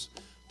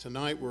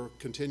Tonight we're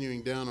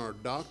continuing down our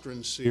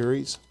doctrine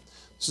series.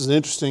 This is an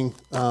interesting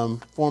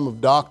form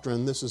of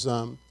doctrine. This is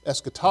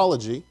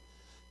eschatology.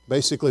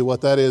 Basically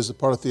what that is, a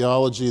part of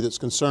theology that's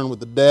concerned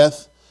with the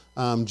death,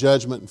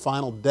 judgment, and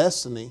final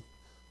destiny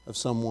of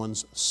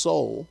someone's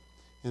soul.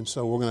 And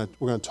so we're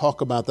going to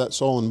talk about that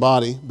soul and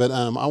body. But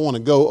I want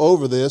to go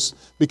over this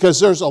because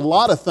there's a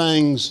lot of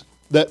things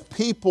that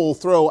people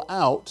throw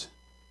out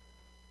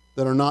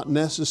that are not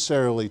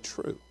necessarily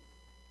true.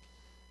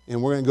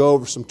 And we're going to go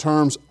over some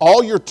terms.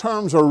 All your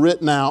terms are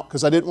written out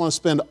because I didn't want to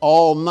spend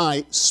all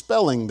night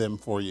spelling them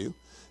for you.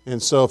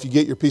 And so if you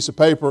get your piece of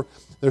paper,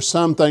 there's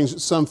some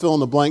things, some fill in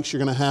the blanks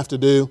you're going to have to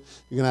do.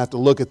 You're going to have to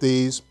look at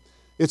these.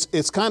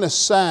 It's kind of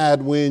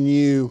sad when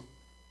you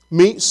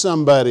meet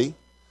somebody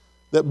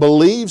that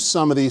believes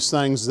some of these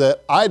things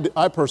that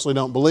I personally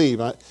don't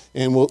believe.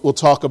 And we'll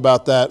talk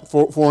about that.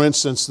 For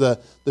instance, the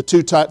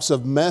two types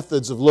of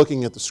methods of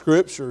looking at the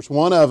Scriptures.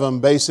 One of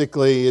them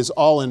basically is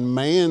all in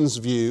man's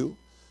view.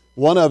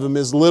 One of them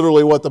is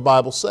literally what the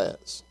Bible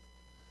says.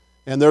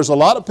 And there's a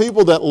lot of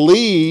people that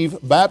leave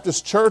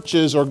Baptist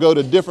churches or go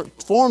to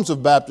different forms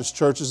of Baptist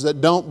churches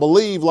that don't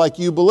believe like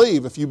you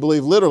believe, if you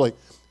believe literally.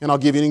 And I'll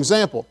give you an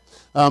example.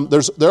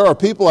 There are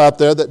people out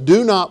there that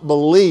do not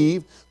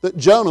believe that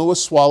Jonah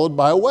was swallowed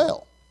by a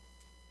whale.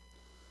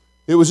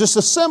 It was just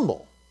a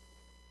symbol.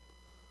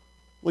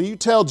 Well, you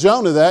tell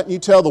Jonah that and you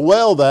tell the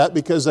whale that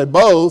because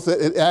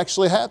it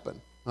actually happened.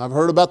 I've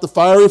heard about the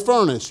fiery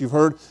furnace. You've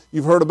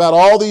heard about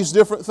all these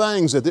different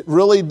things that it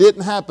really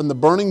didn't happen. The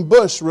burning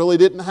bush really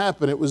didn't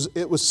happen. It was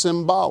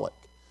symbolic.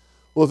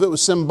 Well, if it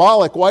was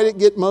symbolic, why did it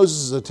get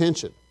Moses'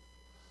 attention?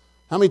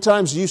 How many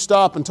times do you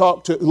stop and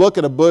look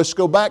at a bush,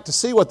 go back to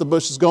see what the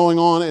bush is going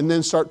on, and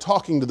then start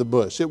talking to the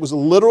bush? It was a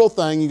literal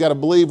thing. You've got to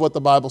believe what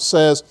the Bible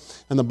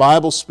says, and the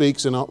Bible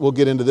speaks, and we'll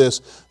get into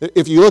this.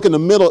 If you look in the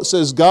middle, it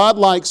says God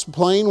likes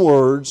plain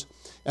words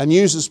and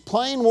uses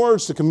plain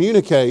words to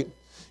communicate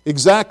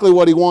exactly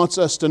what He wants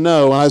us to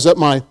know. And I was at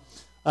my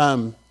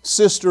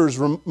sister's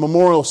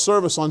memorial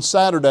service on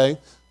Saturday.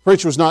 The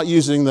preacher was not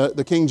using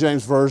the King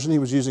James Version. He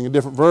was using a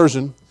different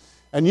version.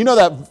 And you know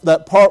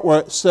that part where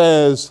it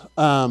says,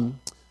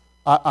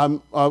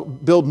 I'll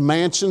build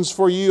mansions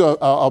for you,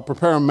 I'll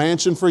prepare a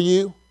mansion for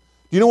you.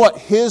 Do you know what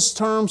his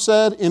term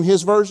said in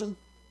his version?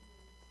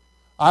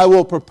 I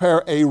will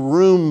prepare a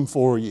room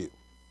for you.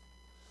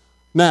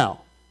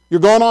 Now, you're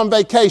going on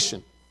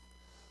vacation.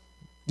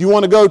 Do you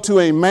want to go to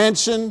a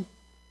mansion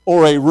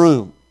or a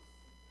room?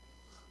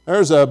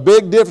 There's a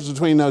big difference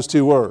between those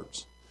two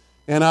words.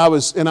 And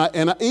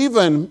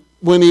even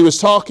when he was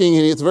talking,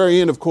 and at the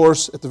very end, of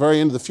course, at the very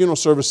end of the funeral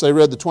service, they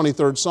read the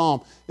 23rd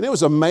Psalm. And it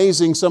was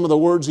amazing some of the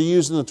words he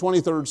used in the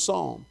 23rd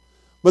Psalm.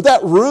 But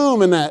that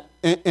room and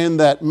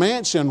that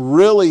mansion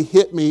really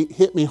hit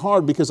me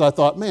hard because I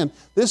thought, man,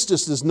 this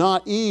just does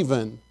not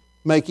even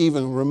make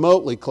even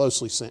remotely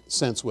closely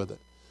sense with it.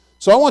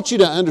 So I want you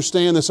to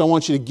understand this. I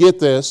want you to get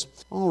this.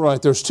 All right,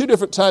 there's two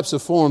different types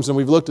of forms, and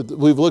we've looked at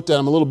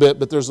them a little bit,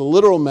 but there's a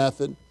literal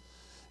method,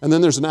 and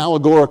then there's an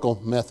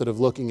allegorical method of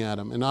looking at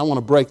them. And I want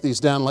to break these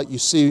down and let you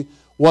see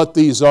what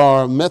these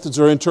are. Methods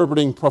are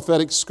interpreting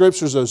prophetic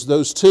scriptures,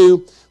 those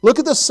two. Look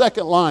at the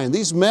second line.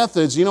 These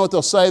methods, you know what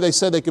they'll say? They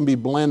say they can be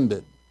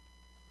blended.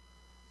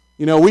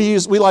 You know, we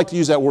like to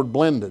use that word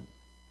blended.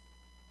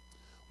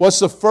 What's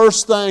the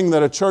first thing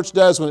that a church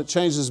does when it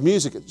changes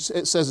music?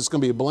 It says it's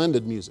going to be a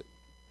blended music.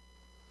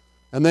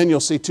 And then you'll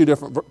see two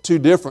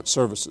different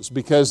services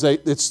because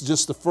it's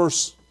just the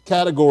first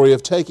category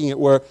of taking it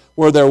where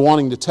they're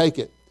wanting to take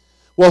it.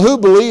 Well, who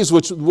believes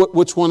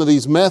which one of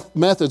these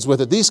methods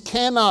with it? These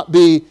cannot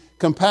be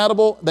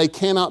compatible. They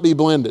cannot be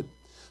blended.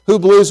 Who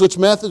believes which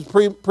methods?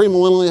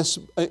 Premillennialists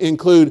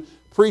include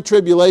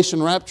pre-tribulation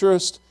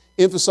rapturists,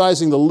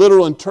 emphasizing the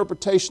literal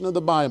interpretation of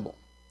the Bible.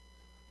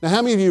 Now,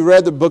 how many of you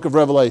read the book of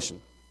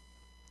Revelation?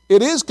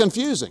 It is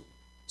confusing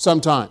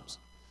sometimes.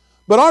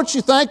 But aren't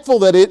you thankful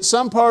that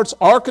some parts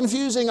are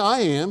confusing? I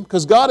am,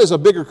 because God is a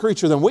bigger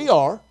creature than we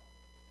are.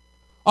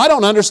 I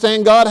don't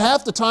understand God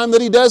half the time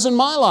that He does in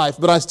my life.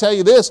 But I tell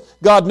you this,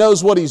 God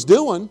knows what He's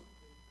doing.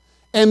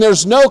 And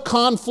there's no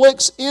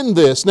conflicts in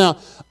this. Now,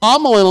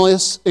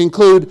 amillennialists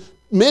include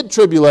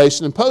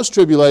mid-tribulation and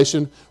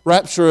post-tribulation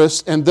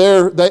rapturists, and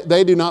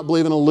they do not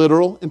believe in a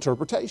literal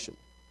interpretation.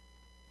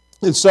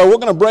 And so we're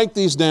going to break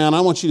these down. I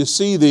want you to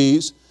see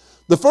these.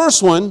 The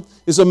first one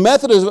is a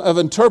method of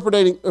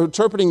interpreting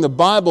the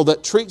Bible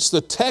that treats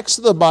the text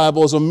of the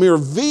Bible as a mere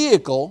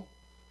vehicle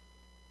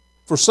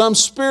for some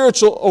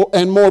spiritual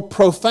and more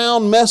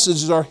profound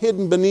messages are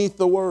hidden beneath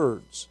the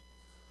words.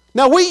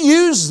 Now, we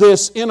use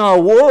this in our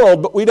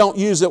world, but we don't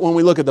use it when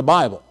we look at the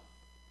Bible.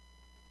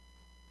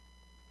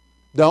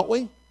 Don't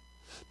we?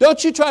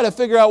 Don't you try to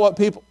figure out what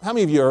people... How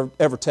many of you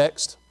ever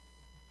text?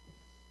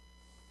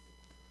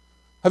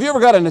 Have you ever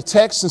gotten a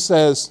text and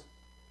says,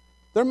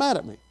 they're mad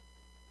at me?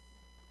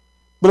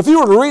 But if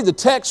you were to read the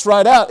text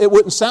right out, it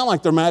wouldn't sound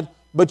like they're mad.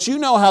 But you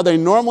know how they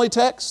normally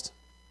text?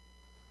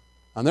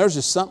 And there's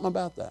just something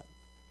about that.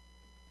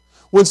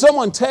 When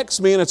someone texts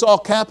me and it's all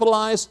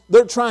capitalized,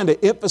 they're trying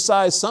to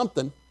emphasize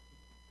something.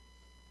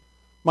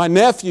 My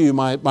nephew,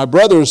 my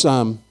brother's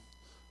son,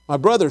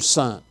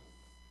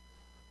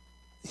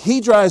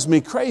 he drives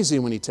me crazy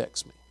when he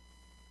texts me.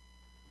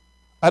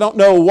 I don't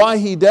know why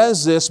he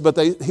does this, but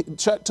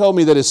Chuck told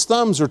me that his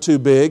thumbs are too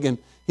big and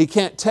he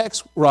can't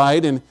text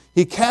right, and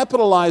he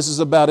capitalizes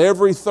about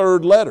every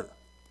third letter.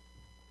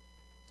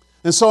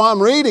 And so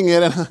I'm reading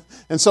it,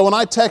 and so when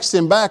I text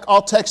him back,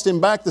 I'll text him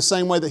back the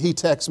same way that he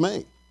texts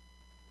me.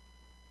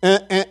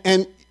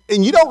 And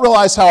you don't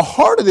realize how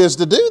hard it is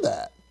to do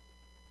that.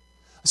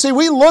 See,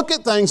 we look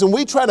at things and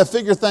we try to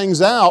figure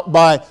things out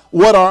by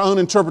what our own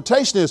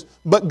interpretation is,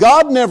 but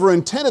God never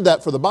intended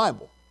that for the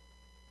Bible.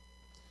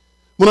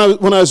 When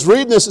I was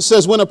reading this, it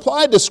says, when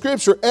applied to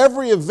Scripture,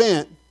 every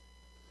event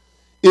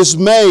is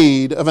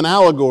made of an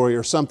allegory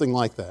or something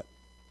like that.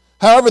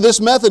 However, this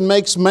method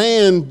makes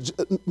man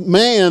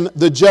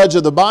the judge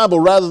of the Bible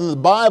rather than the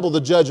Bible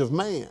the judge of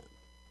man.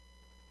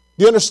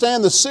 Do you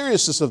understand the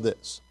seriousness of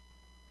this?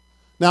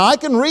 Now, I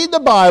can read the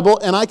Bible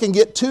and I can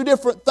get two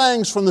different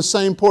things from the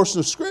same portion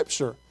of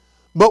Scripture.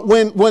 But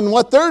when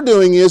what they're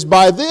doing is,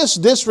 by this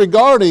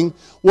disregarding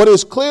what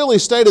is clearly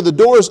stated, the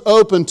door is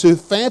open to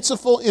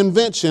fanciful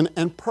invention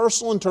and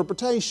personal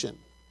interpretation.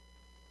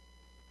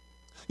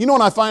 You know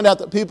when I find out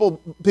that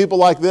people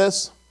like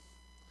this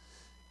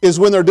is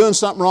when they're doing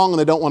something wrong and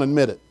they don't want to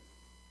admit it.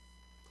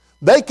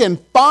 They can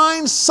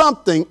find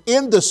something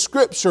in the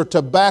Scripture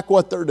to back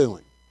what they're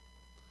doing.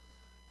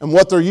 And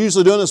what they're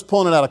usually doing is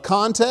pulling it out of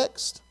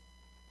context.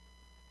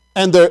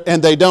 And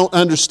they don't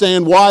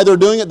understand why they're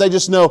doing it. They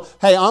just know,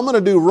 hey, I'm going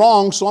to do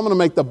wrong, so I'm going to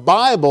make the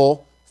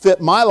Bible fit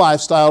my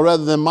lifestyle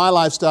rather than my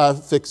lifestyle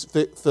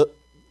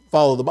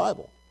follow the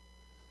Bible.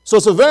 So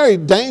it's a very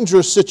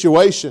dangerous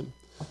situation.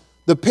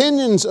 The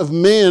opinions of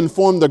men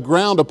form the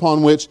ground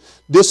upon which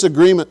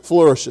disagreement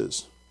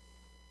flourishes.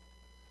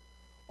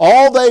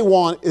 All they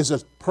want is a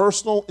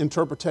personal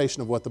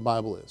interpretation of what the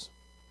Bible is.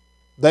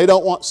 They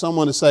don't want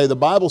someone to say, the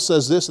Bible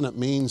says this and it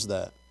means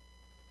that.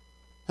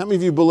 How many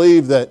of you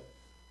believe that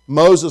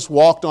Moses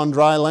walked on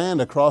dry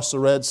land across the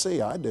Red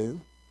Sea? I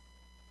do.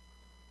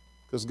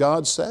 Because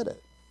God said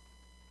it.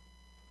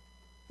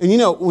 And you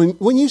know,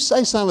 when you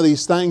say some of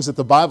these things that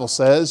the Bible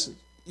says,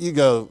 you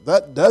go,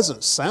 that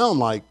doesn't sound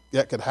like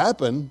that could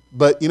happen.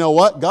 But you know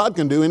what? God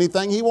can do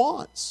anything He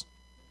wants.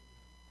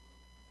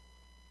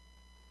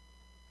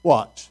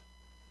 Watch.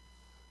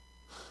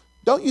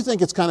 Don't you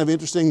think it's kind of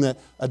interesting that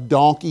a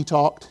donkey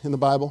talked in the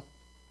Bible?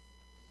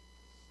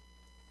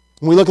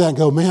 And we look at that and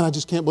go, man, I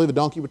just can't believe a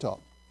donkey would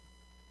talk.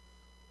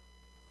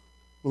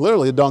 Well,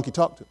 literally, a donkey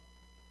talked to him.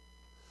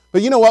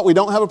 But you know what we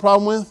don't have a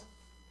problem with?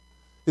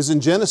 Is in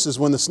Genesis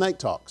when the snake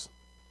talks.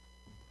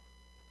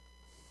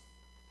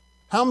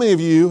 How many of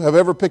you have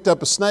ever picked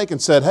up a snake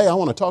and said, hey, I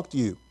want to talk to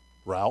you,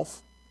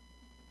 Ralph?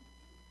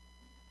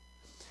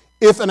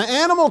 If an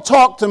animal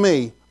talked to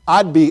me,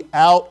 I'd be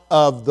out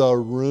of the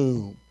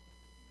room.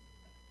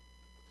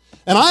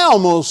 And I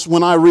almost,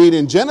 when I read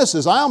in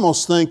Genesis, I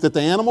almost think that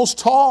the animals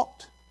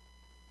talked.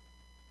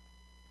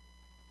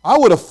 I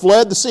would have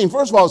fled the scene.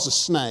 First of all, it's a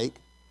snake.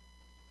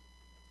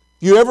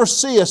 If you ever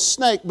see a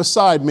snake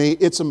beside me,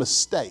 it's a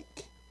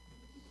mistake.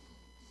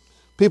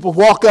 People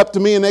walk up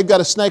to me and they've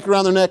got a snake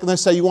around their neck and they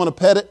say, you want to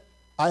pet it?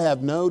 I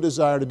have no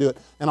desire to do it.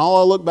 And I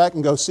look back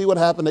and go, see what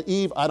happened to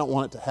Eve? I don't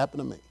want it to happen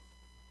to me.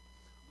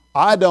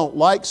 I don't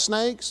like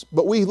snakes,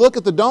 but we look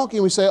at the donkey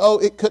and we say, oh,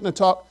 it couldn't have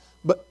talked.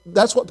 But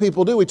that's what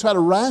people do. We try to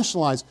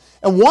rationalize.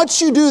 And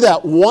once you do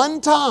that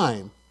one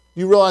time,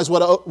 you realize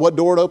what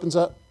door it opens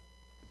up?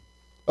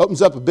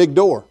 Opens up a big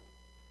door.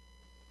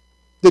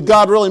 Did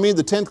God really mean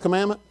the 10th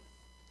commandment?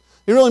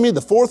 He really mean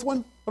the 4th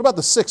one? What about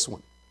the 6th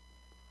one?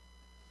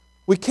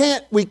 We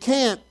can't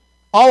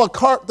a la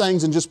carte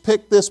things and just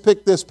pick this,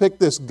 pick this, pick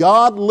this.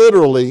 God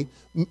literally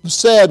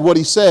said what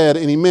He said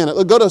and He meant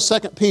it. Go to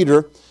 2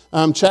 Peter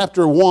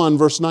chapter 1,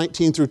 verse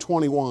 19 through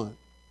 21.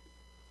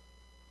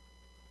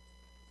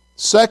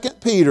 2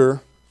 Peter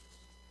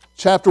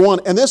chapter 1,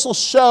 and this will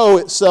show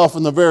itself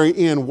in the very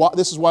end.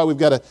 This is why we've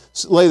got to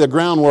lay the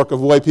groundwork of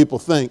the way people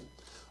think.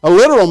 A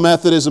literal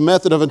method is a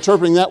method of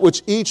interpreting that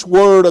which each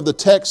word of the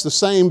text, the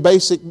same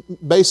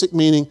basic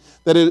meaning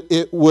that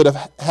it would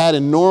have had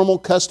in normal,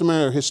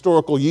 customary, or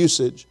historical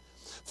usage.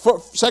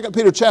 2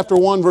 Peter chapter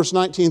 1, verse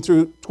 19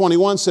 through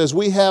 21 says,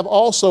 we have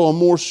also a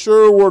more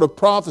sure word of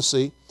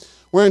prophecy,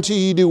 whereunto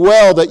ye do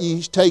well that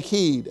ye take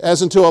heed,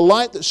 as unto a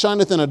light that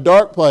shineth in a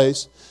dark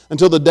place,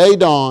 until the day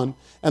dawn,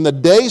 and the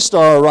day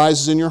star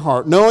arises in your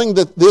heart, knowing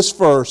that this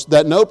first,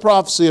 that no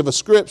prophecy of a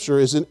Scripture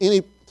is of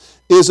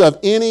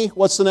any,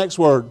 what's the next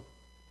word?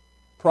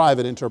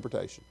 Private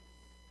interpretation.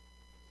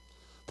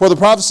 For the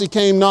prophecy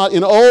came not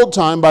in old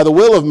time by the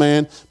will of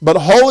man, but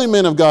holy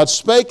men of God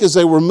spake as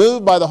they were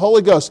moved by the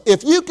Holy Ghost.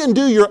 If you can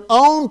do your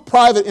own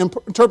private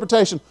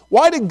interpretation,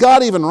 why did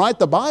God even write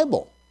the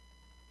Bible?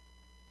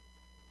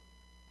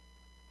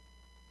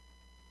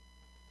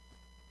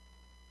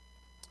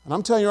 And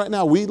I'm telling you right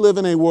now, we live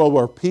in a world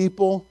where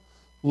people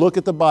look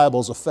at the Bible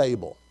as a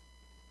fable.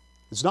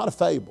 It's not a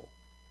fable.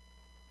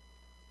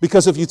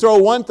 Because if you throw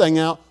one thing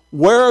out,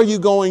 where are you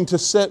going to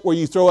sit where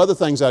you throw other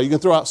things out? Are you going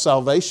to throw out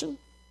salvation?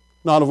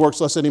 Not of works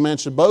lest any man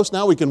should boast.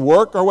 Now we can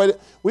work our way.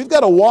 We've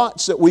got to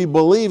watch that we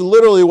believe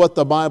literally what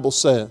the Bible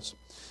says.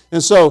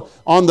 And so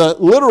on the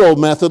literal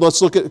method,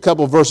 let's look at a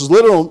couple of verses.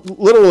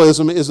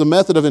 Literalism is the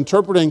method of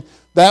interpreting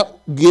that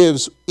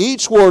gives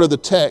each word of the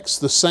text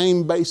the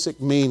same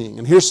basic meaning.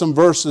 And here's some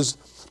verses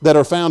that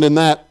are found in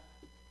that.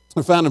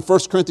 They're found in 1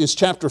 Corinthians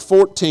chapter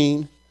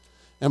 14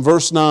 and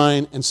verse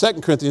 9 and 2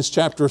 Corinthians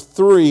chapter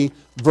 3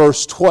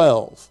 verse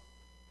 12.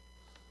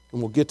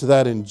 And we'll get to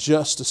that in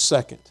just a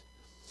second.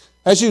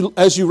 As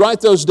you write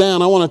those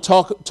down, I want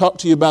to talk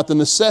to you about the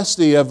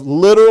necessity of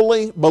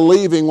literally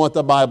believing what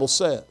the Bible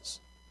says.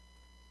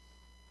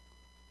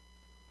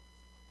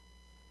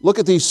 Look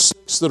at these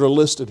 6 that are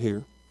listed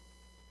here.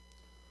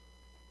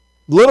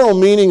 Literal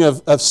meaning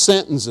of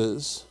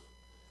sentences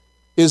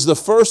is the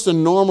first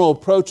and normal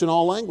approach in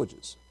all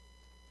languages.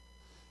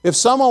 If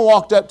someone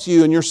walked up to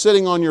you and you're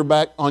sitting on your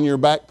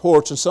back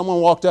porch and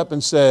someone walked up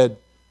and said,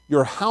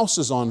 "Your house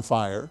is on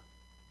fire,"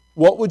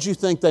 what would you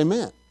think they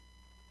meant?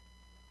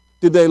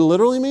 Did they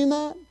literally mean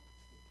that?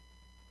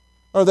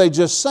 Or are they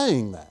just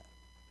saying that?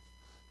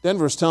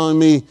 Denver's telling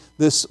me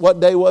this, what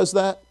day was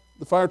that?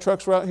 The fire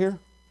trucks were out here?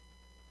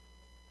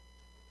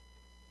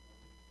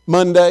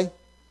 Monday.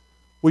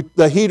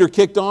 The heater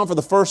kicked on for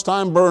the first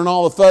time, burning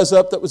all the fuzz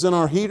up that was in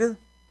our heater. And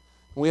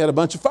we had a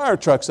bunch of fire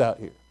trucks out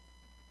here.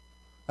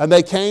 And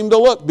they came to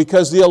look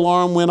because the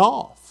alarm went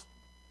off.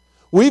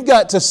 We've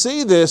got to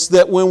see this,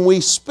 that when we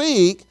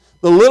speak,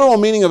 the literal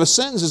meaning of a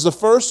sentence is the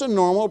first and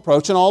normal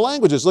approach in all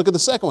languages. Look at the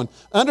second one.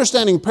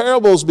 Understanding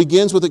parables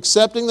begins with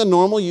accepting the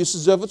normal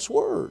usage of its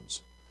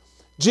words.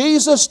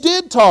 Jesus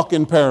did talk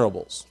in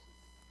parables.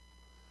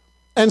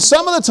 And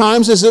some of the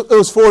times it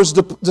was for His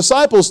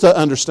disciples to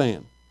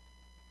understand.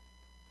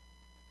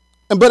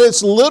 But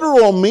it's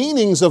literal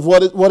meanings of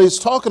what He's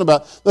talking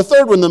about. The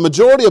third one, the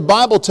majority of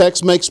Bible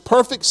text makes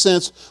perfect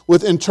sense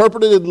with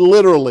interpreted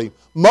literally.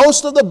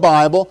 Most of the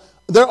Bible,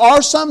 there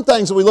are some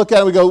things that we look at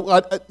and we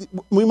go,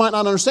 we might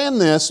not understand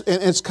this,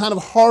 and it's kind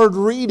of hard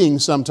reading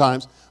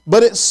sometimes,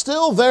 but it's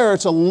still there.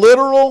 It's a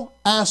literal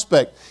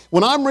aspect.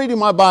 When I'm reading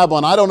my Bible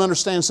and I don't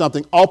understand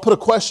something, I'll put a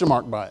question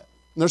mark by it.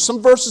 And there's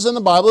some verses in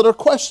the Bible that are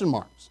question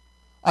marks.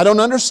 I don't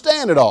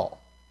understand it all.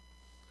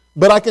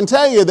 But I can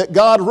tell you that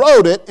God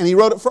wrote it, and He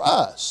wrote it for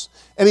us.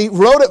 And He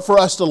wrote it for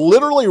us to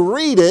literally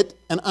read it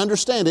and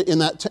understand it in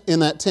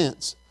that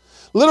tense.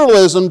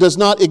 Literalism does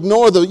not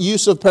ignore the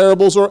use of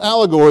parables or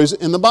allegories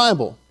in the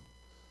Bible.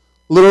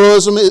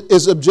 Literalism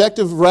is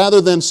objective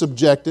rather than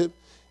subjective,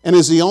 and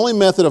is the only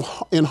method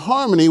in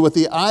harmony with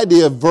the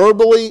idea of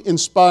verbally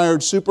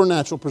inspired,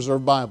 supernatural,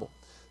 preserved Bible.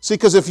 See,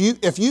 because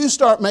if you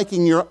start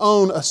making your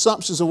own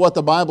assumptions of what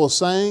the Bible is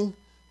saying,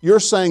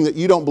 you're saying that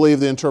you don't believe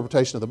the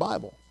interpretation of the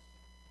Bible.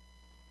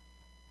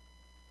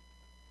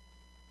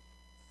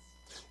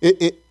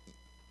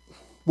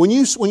 When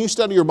you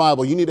study your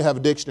Bible, you need to have a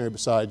dictionary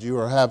beside you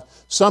or have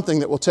something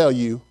that will tell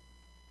you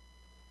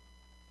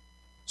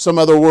some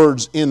other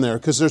words in there,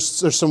 because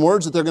there's some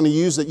words that they're going to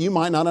use that you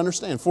might not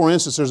understand. For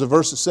instance, there's a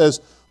verse that says,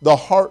 "The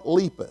heart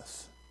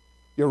leapeth."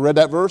 You ever read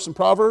that verse in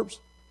Proverbs?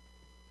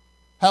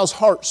 How's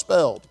heart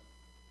spelled?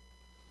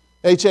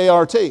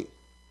 H-A-R-T.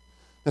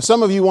 Now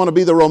some of you want to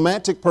be the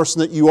romantic person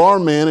that you are,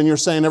 man, and you're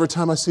saying, "Every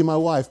time I see my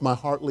wife, my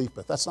heart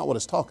leapeth." That's not what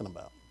it's talking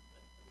about.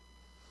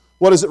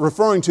 What is it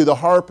referring to? The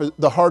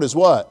heart is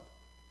what?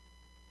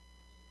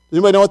 Does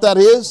anybody know what that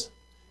is?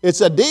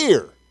 It's a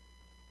deer.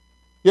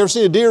 You ever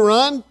seen a deer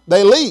run?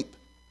 They leap.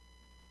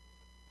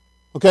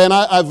 Okay, and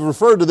I've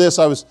referred to this.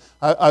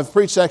 I've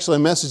preached actually a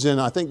message in,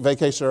 I think,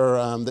 vacation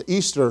or the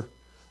Easter,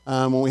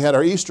 when we had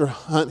our Easter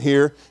hunt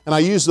here, and I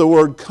used the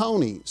word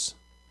conies.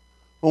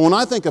 Well, when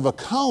I think of a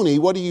coney,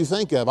 what do you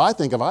think of? I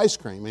think of ice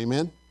cream,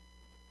 amen?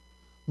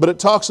 But it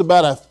talks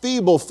about a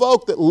feeble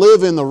folk that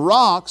live in the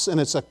rocks, and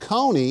it's a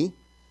coney,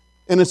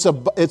 and it's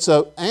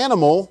a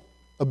animal,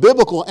 a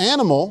biblical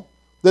animal,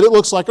 that it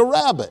looks like a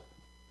rabbit.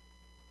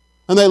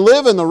 And they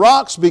live in the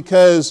rocks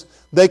because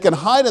they can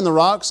hide in the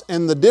rocks,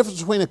 and the difference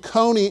between a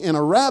coney and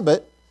a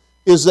rabbit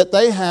is that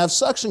they have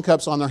suction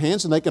cups on their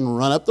hands and they can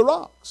run up the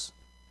rocks.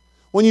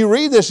 When you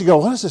read this, you go,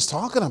 what is this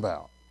talking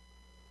about?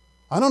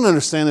 I don't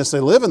understand this.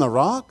 They live in the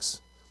rocks.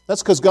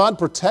 That's because God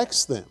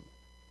protects them.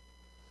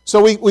 So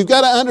we've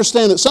got to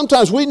understand that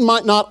sometimes we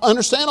might not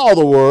understand all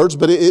the words,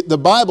 but the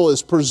Bible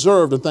is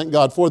preserved, and thank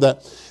God for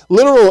that.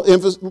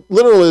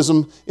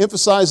 Literalism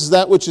emphasizes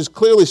that which is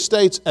clearly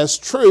states as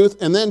truth,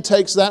 and then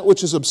takes that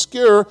which is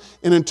obscure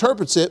and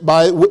interprets it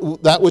by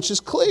that which is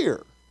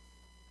clear.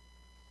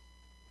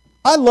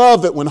 I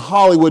love it when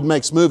Hollywood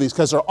makes movies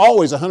because they're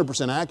always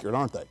 100% accurate,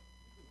 aren't they?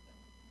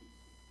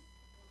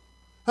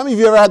 How many of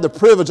you ever had the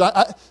privilege?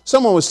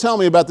 Someone was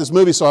telling me about this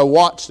movie, so I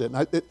watched it.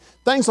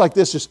 Things like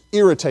this just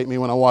irritate me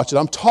when I watch it.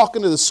 I'm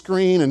talking to the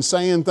screen and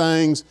saying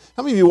things.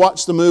 How many of you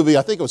watched the movie,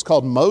 I think it was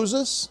called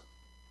Moses,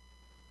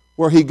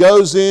 where he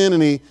goes in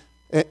and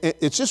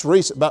it's just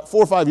recent, about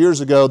 4 or 5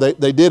 years ago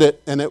they did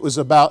it, and it was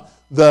about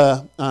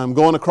the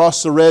going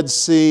across the Red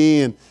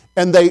Sea,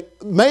 and they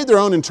made their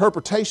own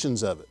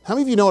interpretations of it. How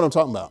many of you know what I'm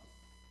talking about?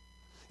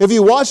 If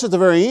you watch at the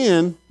very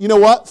end, you know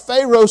what?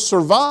 Pharaoh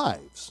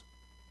survives.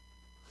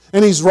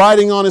 And he's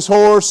riding on his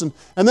horse. And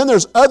then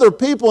there's other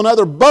people in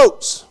other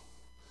boats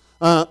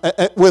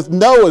with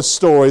Noah's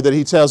story that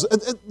he tells.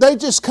 They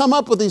just come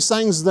up with these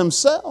things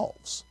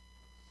themselves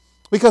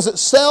because it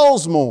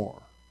sells more.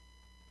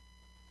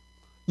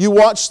 You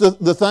watch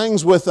the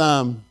things with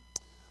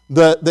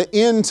the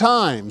end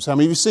times. How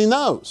many of you seen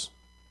those?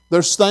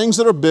 There's things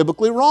that are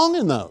biblically wrong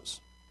in those.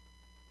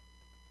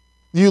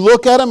 You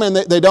look at them and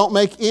they don't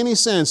make any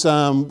sense.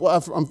 I'm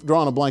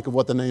drawing a blank of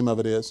what the name of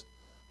it is.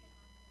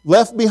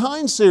 Left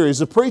Behind series.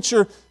 The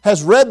preacher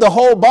has read the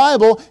whole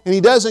Bible and he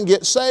doesn't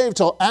get saved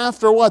till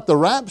after what? The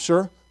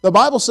rapture. The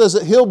Bible says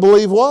that he'll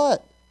believe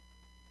what?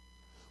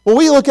 Well,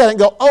 we look at it and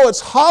go, oh,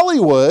 it's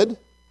Hollywood.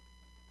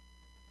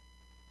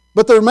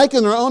 But they're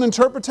making their own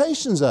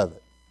interpretations of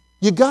it.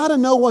 You got to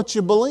know what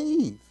you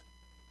believe.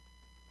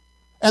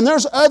 And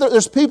there's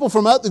people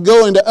that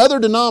go into other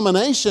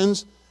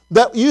denominations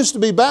that used to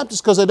be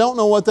Baptists because they don't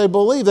know what they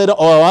believe. I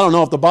don't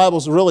know if the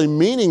Bible's really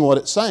meaning what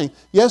it's saying.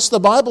 Yes, the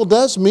Bible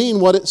does mean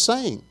what it's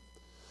saying.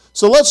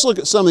 So let's look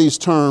at some of these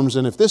terms,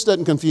 and if this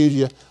doesn't confuse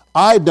you,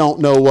 I don't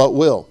know what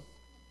will.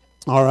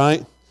 All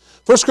right?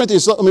 1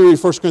 Corinthians, let me read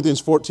 1 Corinthians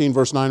 14,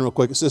 verse 9 real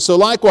quick. It says, so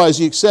likewise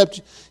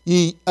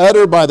ye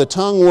utter by the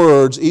tongue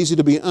words easy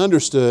to be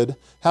understood.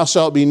 How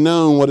shall it be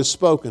known what is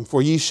spoken?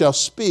 For ye shall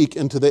speak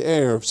into the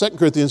air. 2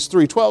 Corinthians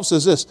 3:12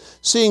 says this,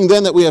 seeing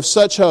then that we have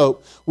such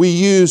hope, we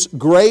use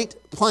great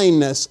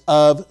plainness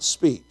of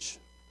speech.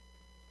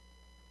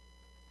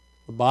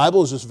 The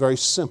Bible is just very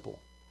simple.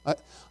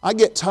 I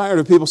get tired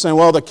of people saying,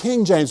 well, the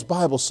King James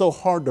Bible is so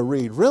hard to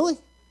read. Really?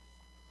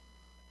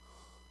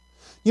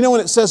 You know,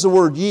 when it says the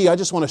word ye, I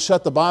just want to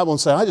shut the Bible and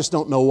say, I just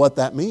don't know what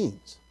that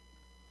means.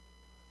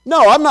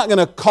 No, I'm not going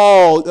to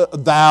call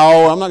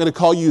thou, I'm not going to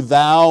call you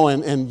thou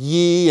and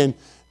ye.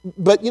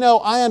 But, you know,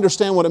 I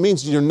understand what it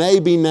means. Your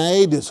nay be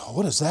nay.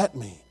 What does that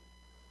mean?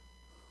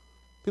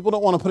 People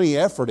don't want to put any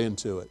effort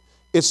into it.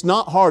 It's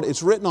not hard.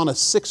 It's written on a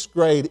 6th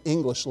grade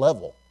English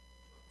level.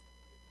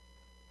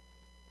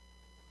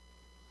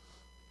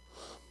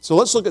 So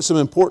let's look at some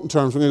important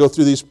terms. We're going to go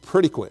through these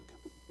pretty quick.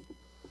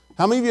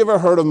 How many of you ever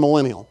heard of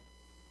millennial?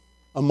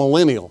 A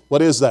millennial.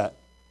 What is that?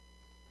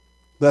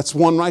 That's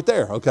one right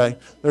there, okay?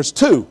 There's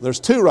two. There's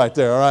two right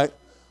there, all right?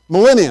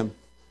 Millennium.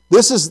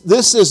 This is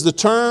the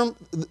term.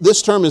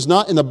 This term is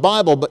not in the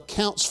Bible, but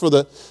comes from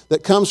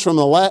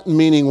the Latin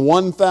meaning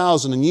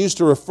 1,000 and used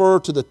to refer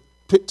to the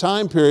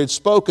time period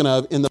spoken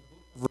of in the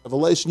book of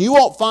Revelation. You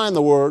won't find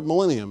the word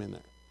millennium in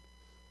there,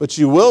 but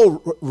you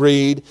will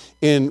read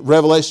in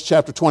Revelation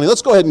chapter 20.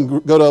 Let's go ahead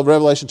and go to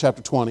Revelation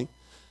chapter 20, and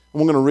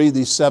we're going to read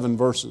these 7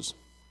 verses.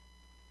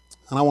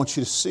 And I want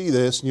you to see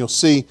this, and you'll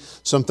see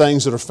some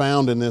things that are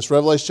found in this.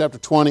 Revelation chapter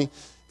 20, if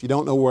you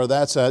don't know where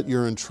that's at,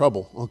 you're in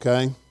trouble,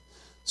 okay? It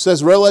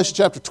says, Revelation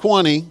chapter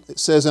 20, it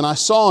says, and I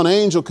saw an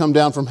angel come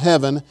down from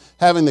heaven,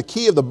 having the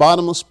key of the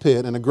bottomless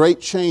pit and a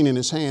great chain in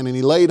his hand. And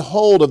he laid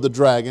hold of the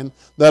dragon,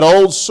 that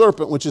old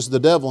serpent, which is the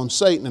devil and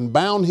Satan, and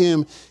bound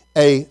him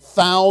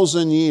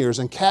 1,000 years,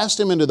 and cast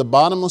him into the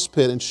bottomless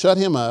pit, and shut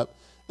him up,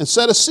 and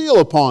set a seal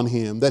upon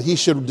him, that he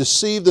should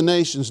deceive the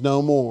nations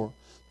no more,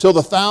 till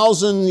the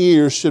 1,000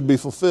 years should be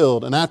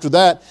fulfilled. And after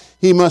that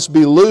he must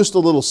be loosed a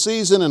little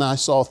season. And I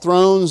saw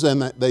thrones, and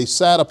that they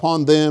sat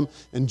upon them,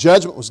 and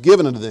judgment was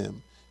given unto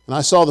them. And I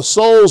saw the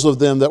souls of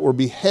them that were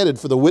beheaded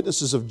for the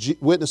witness of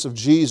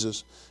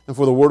Jesus and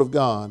for the word of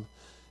God,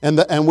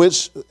 and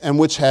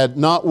which had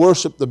not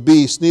worshipped the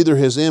beast, neither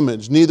his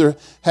image, neither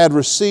had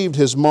received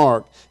his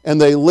mark. And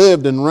they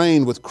lived and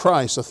reigned with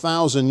Christ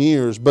 1,000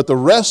 years. But the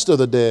rest of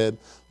the dead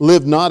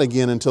lived not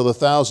again until the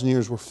 1,000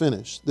 years were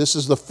finished. This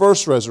is the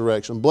first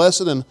resurrection.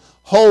 Blessed and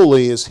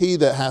holy is he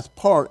that hath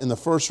part in the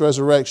first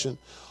resurrection.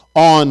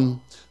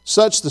 On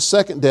such the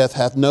second death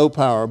hath no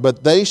power,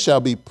 but they shall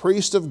be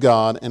priests of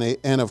God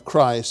and of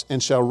Christ,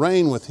 and shall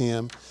reign with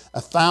him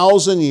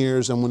 1,000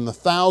 years. And when the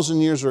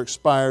 1,000 years are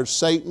expired,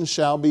 Satan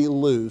shall be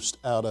loosed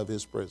out of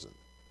his prison.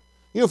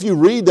 You know, if you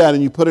read that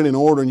and you put it in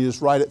order and you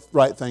just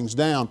write things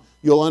down,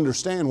 you'll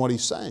understand what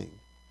he's saying.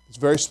 It's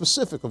very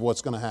specific of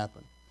what's going to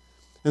happen.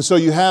 And so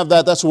you have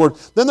that. That's a word.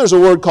 Then there's a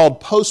word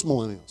called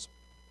postmillennials.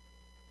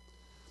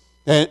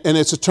 And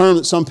it's a term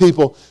that some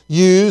people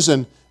use,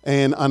 and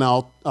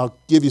I'll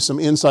give you some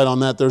insight on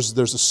that. There's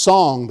a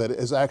song that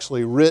is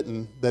actually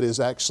written that is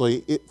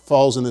actually, it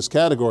falls in this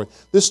category.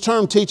 This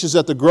term teaches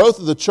that the growth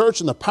of the church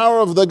and the power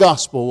of the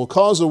gospel will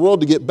cause the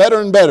world to get better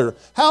and better.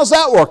 How's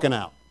that working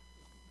out?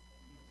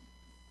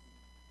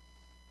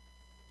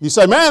 You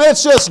say, man,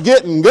 it's just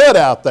getting good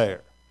out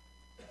there.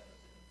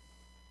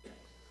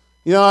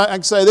 You know, I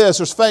can say this,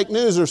 there's fake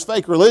news, there's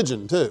fake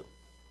religion too.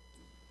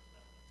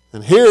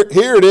 And here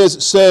it is,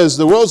 it says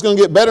the world's going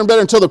to get better and better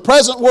until the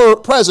present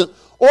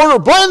order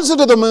blends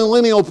into the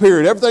millennial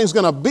period. Everything's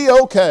going to be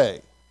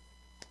okay.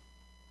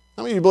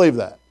 How many of you believe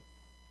that?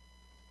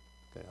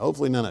 Okay,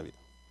 hopefully none of you.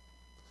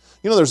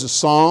 You know, there's a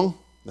song,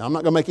 now I'm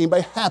not going to make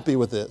anybody happy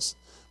with this,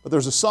 but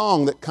there's a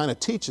song that kind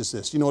of teaches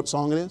this. Do you know what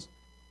song it is?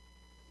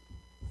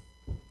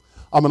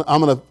 I'm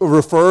going to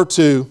refer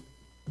to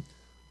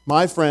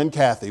my friend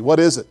Kathy. What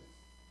is it?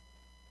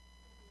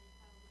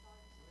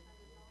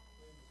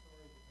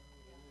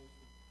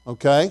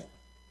 Okay?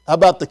 How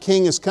about the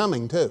King is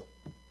coming too?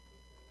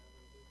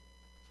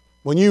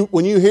 When you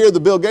hear the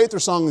Bill Gaither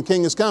song, The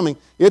King is Coming,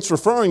 it's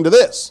referring to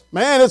this.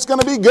 Man, it's going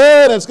to be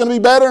good, and it's going to be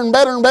better and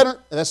better and better.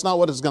 And that's not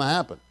what is going to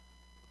happen.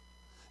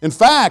 In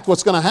fact,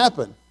 what's going to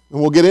happen, and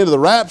we'll get into the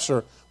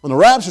rapture, when the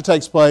rapture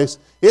takes place,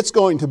 it's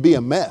going to be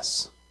a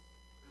mess.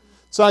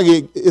 It's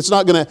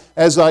not going to,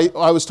 as I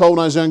was told when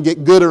I was young,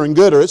 get gooder and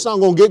gooder. It's not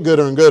going to get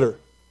gooder and gooder.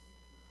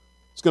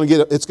 It's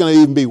going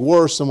to even be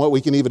worse than what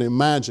we can even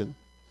imagine.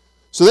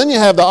 So then you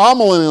have the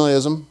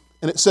amillennialism,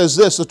 and it says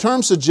this. The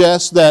term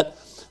suggests that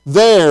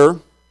there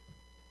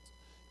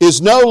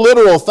is no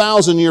literal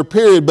 1,000-year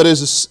period, but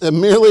is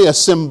merely a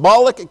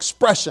symbolic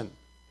expression.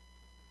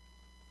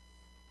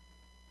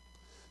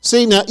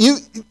 See, now,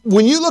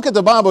 when you look at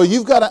the Bible,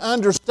 you've got to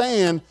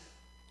understand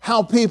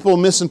how people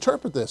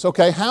misinterpret this.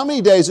 Okay, how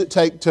many days it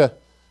take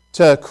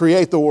to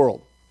create the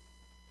world?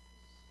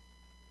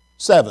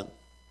 7.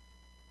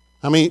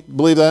 How many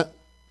believe that?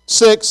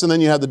 6, and then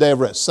you have the day of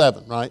rest.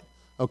 7, right?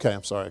 Okay,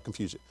 I'm sorry, I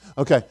confused you.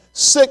 Okay,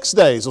 6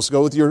 days. Let's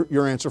go with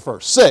your answer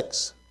first.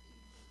 6.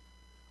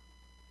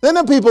 Then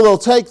the people, they'll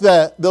take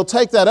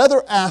that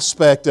other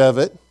aspect of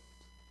it,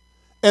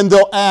 and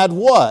they'll add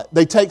what?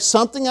 They take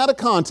something out of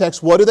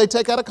context. What do they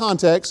take out of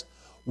context?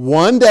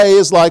 1 day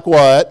is like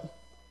what?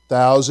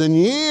 1,000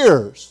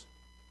 years.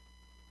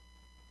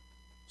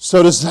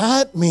 So does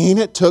that mean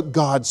it took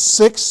God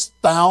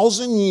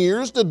 6,000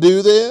 years to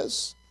do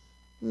this?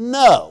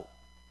 No.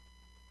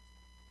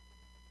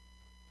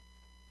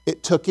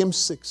 It took Him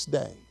 6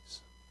 days.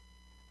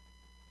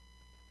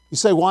 You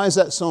say, why is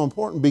that so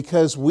important?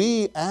 Because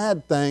we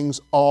add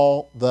things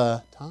all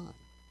the time.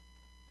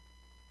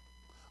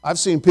 I've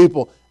seen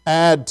people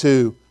add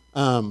to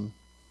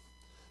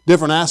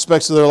different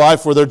aspects of their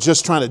life where they're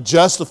just trying to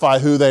justify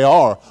who they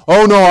are.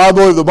 Oh no, I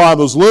believe the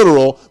Bible's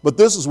literal, but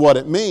this is what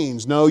it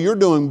means. No, you're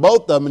doing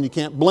both of them and you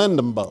can't blend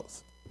them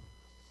both.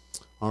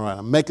 All right,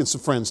 I'm making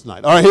some friends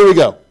tonight. All right, here we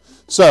go.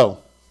 So,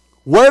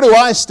 where do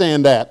I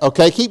stand at?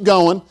 Okay, keep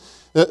going.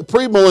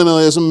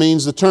 Premillennialism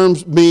means the term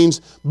means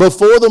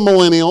before the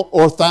millennial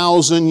or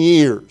 1,000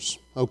 years.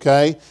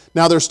 Okay?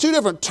 Now there's two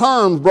different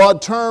terms,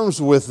 broad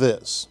terms with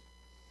this.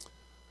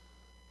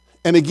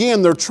 And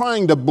again, they're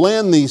trying to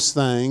blend these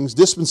things.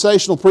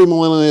 Dispensational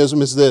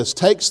premillennialism is this.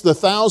 Takes the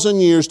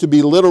 1,000 years to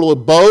be literal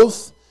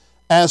both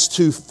as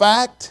to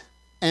fact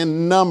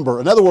and number.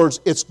 In other words,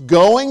 it's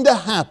going to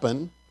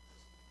happen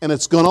and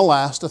it's going to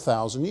last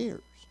 1,000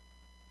 years.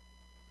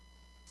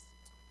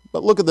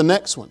 But look at the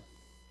next one.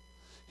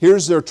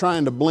 Here's they're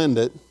trying to blend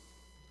it.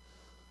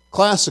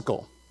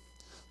 Classical.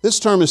 This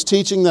term is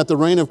teaching that the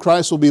reign of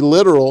Christ will be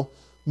literal,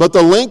 but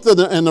the length of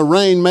and the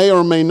reign may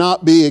or may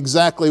not be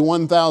exactly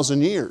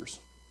 1,000 years.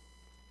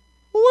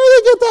 Well, where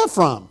do they get that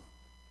from?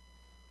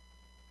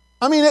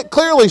 I mean, it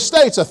clearly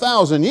states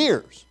 1,000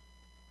 years.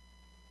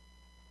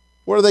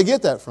 Where do they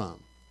get that from?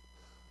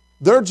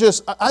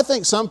 I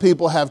think some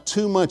people have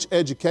too much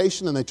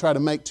education and they try to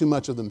make too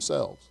much of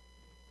themselves.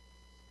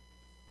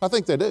 I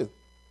think they do.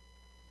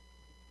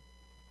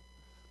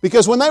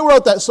 Because when they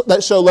wrote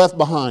that show Left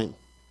Behind,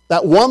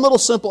 that one little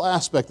simple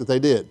aspect that they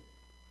did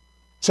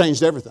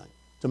changed everything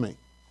to me.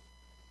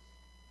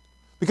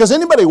 Because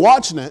anybody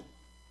watching it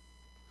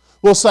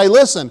will say,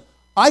 listen,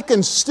 I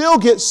can still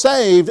get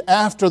saved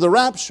after the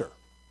rapture.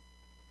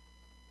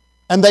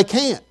 And they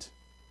can't.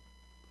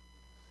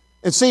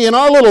 And see, in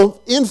our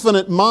little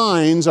infinite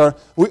minds, our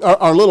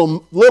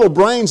little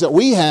brains that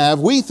we have,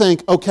 we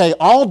think, okay,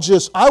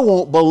 I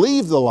won't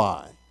believe the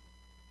lie.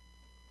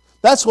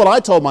 That's what I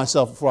told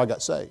myself before I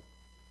got saved.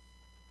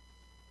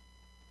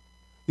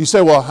 You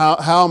say, well,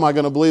 how am I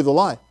going to believe the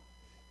lie?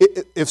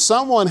 If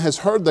someone has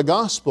heard the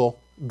gospel,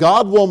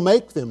 God will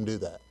make them do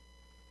that.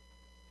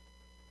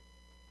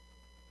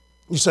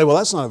 You say, well,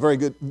 that's not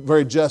a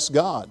very just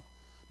God.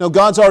 No,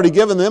 God's already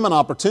given them an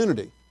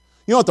opportunity.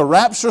 You know what the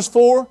rapture's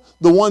for?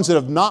 The ones that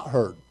have not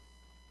heard.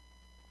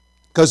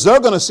 Because they're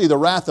going to see the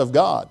wrath of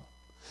God.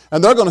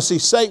 And they're going to see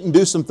Satan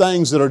do some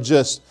things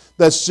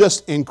that's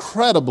just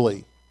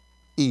incredibly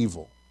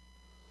evil.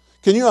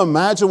 Can you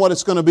imagine what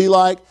it's going to be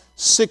like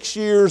 6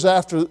 years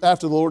after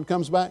the Lord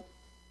comes back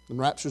and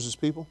raptures His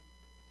people?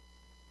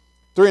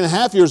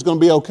 3.5 years is going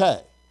to be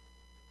okay.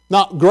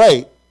 Not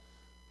great,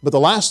 but the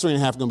last 3.5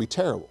 are going to be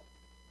terrible.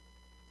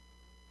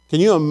 Can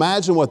you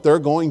imagine what they're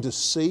going to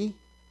see?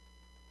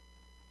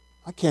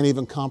 I can't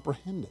even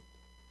comprehend it.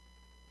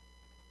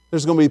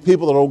 There's going to be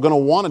people that are going to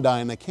want to die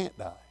and they can't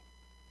die.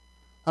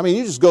 I mean,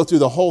 you just go through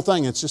the whole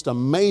thing. It's just an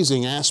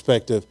amazing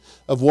aspect of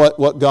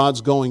what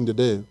God's going to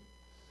do.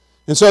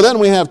 And so then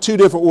we have two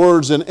different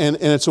words, and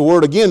it's a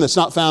word, again, that's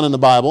not found in the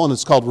Bible, and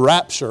it's called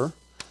rapture.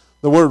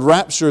 The word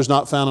rapture is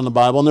not found in the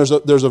Bible, and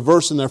there's a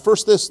verse in there, 1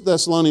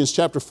 Thessalonians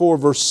chapter 4,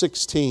 verse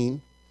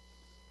 16.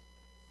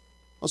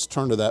 Let's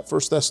turn to that,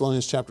 1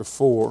 Thessalonians chapter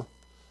 4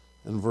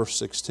 and verse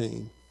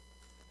 16.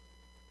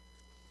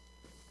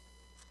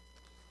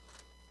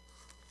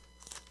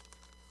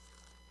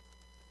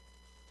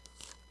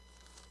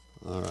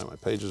 All right, my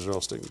pages are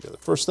all sticking together.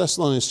 1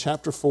 Thessalonians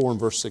chapter 4 and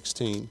verse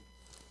 16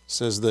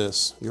 says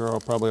this. You're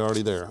all probably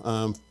already there.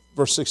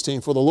 verse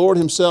 16, for the Lord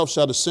himself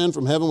shall descend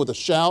from heaven with a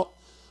shout,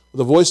 with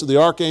the voice of the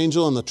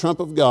archangel and the trump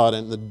of God,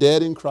 and the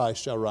dead in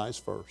Christ shall rise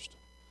first.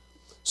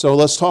 So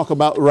let's talk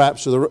about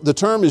rapture. The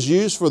term is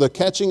used for the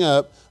catching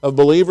up of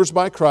believers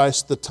by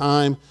Christ the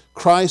time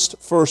Christ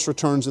first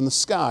returns in the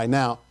sky.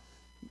 Now,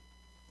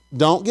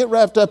 don't get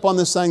wrapped up on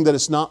this thing that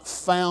it's not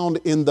found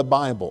in the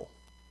Bible.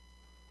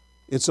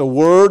 It's a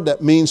word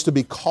that means to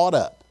be caught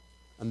up.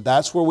 And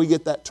that's where we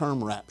get that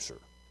term rapture.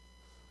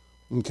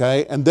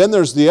 Okay? And then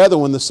there's the other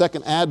one, the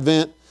second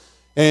advent.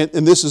 And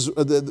this is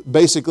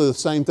basically the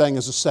same thing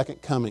as the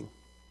second coming.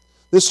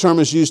 This term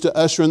is used to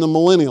usher in the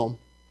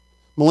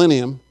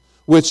millennium,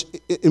 which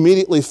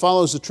immediately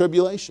follows the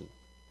tribulation.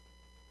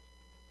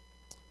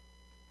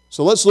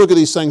 So let's look at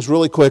these things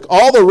really quick.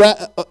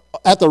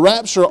 At the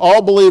rapture,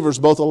 all believers,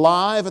 both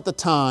alive at the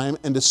time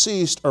and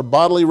deceased, are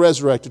bodily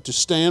resurrected to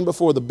stand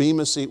before the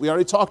bema seat. We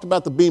already talked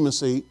about the bema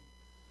seat.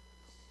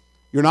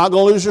 You're not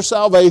going to lose your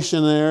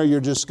salvation there.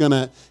 You're just going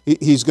to,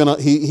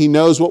 he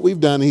knows what we've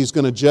done. He's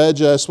going to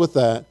judge us with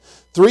that.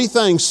 Three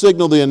things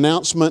signal the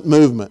announced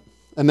movement.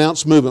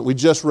 We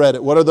just read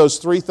it. What are those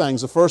three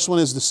things? The first one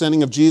is the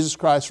sending of Jesus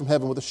Christ from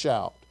heaven with a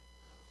shout.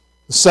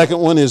 The second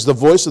one is the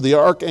voice of the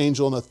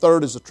archangel, and the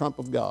third is the trump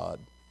of God.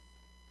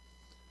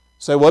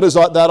 Say, what does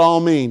that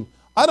all mean?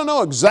 I don't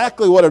know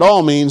exactly what it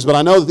all means, but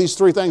I know that these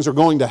three things are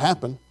going to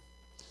happen.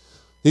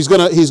 He's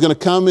going to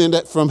come in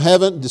from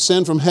heaven,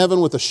 descend from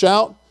heaven with a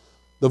shout,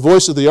 the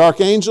voice of the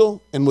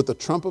archangel, and with the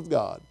trump of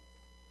God.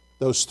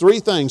 Those three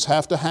things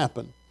have to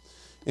happen.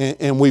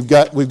 And we've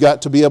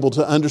got to be able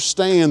to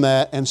understand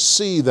that and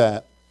see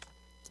that.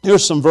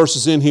 Here's some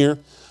verses in here.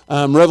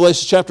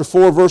 Revelation chapter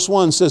 4, verse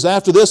 1 says,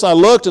 after this I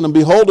looked, and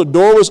behold, a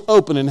door was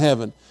open in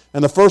heaven.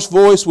 And the first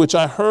voice which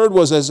I heard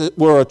was as it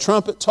were a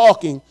trumpet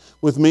talking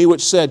with me,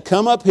 which said,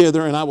 come up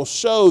hither, and I will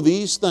show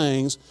these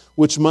things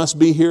which must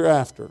be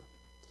hereafter.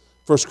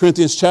 1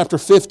 Corinthians chapter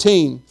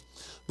 15,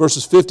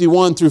 verses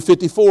 51 through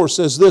 54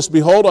 says this,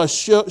 behold, I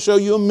show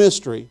you a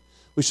mystery.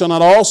 We shall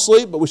not all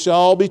sleep, but we shall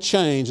all be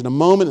changed in a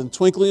moment, in the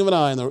twinkling of an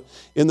eye,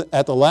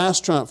 at the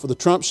last trump. For the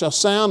trump shall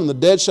sound, and the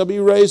dead shall be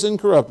raised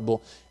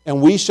incorruptible,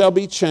 and we shall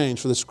be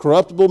changed. For this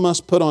corruptible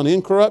must put on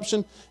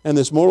incorruption, and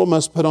this mortal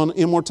must put on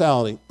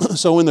immortality.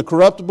 So when the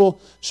corruptible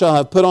shall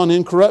have put on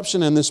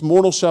incorruption, and this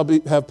mortal shall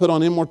have put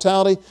on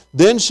immortality,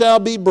 then shall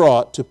be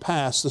brought to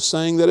pass the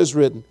saying that is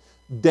written,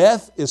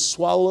 death is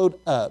swallowed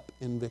up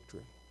in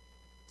victory.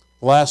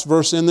 The last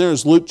verse in there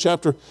is Luke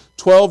chapter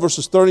 12,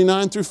 verses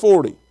 39 through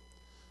 40.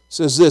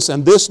 Says this,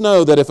 and this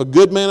know that if a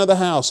good man of the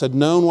house had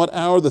known what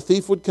hour the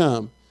thief would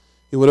come,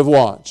 he would have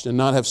watched and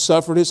not have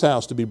suffered his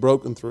house to be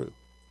broken through.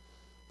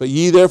 But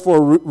ye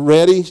therefore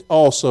ready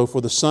also, for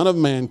the Son of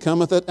Man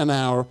cometh at an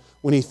hour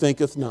when he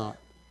thinketh not.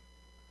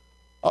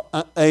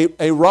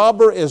 A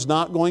robber is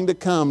not going to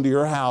come to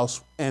your house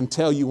and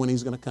tell you when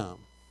he's going to come.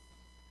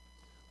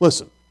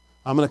 Listen,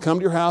 I'm going to come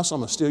to your house,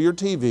 I'm going to steal your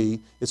TV,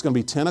 it's going to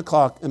be 10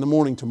 o'clock in the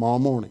morning tomorrow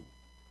morning.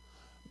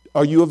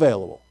 Are you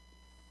available?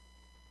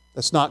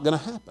 That's not going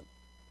to happen.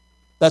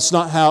 That's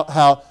not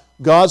how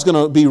God's going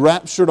to be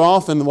raptured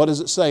off, and what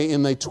does it say?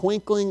 In the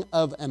twinkling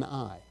of an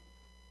eye.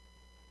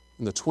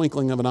 In the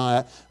twinkling of an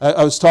eye.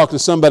 I was talking to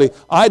somebody,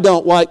 I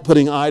don't like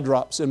putting eye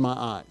drops in my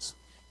eyes.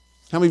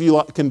 How many of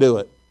you can do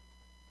it?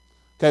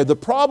 Okay, the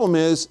problem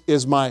is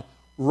my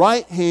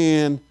right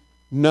hand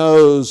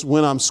knows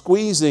when I'm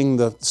squeezing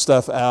the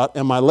stuff out,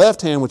 and my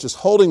left hand, which is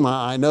holding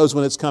my eye, knows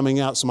when it's coming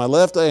out. So my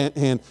left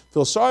hand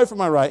feels sorry for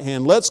my right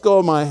hand, lets go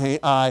of my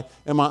eye,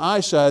 and my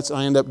eye shuts, and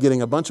I end up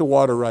getting a bunch of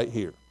water right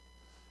here.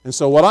 And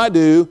so what I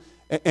do,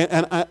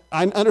 and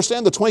I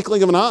understand the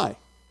twinkling of an eye.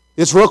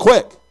 It's real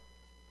quick.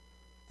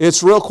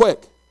 It's real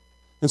quick.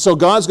 And so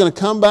God's going to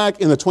come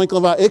back in the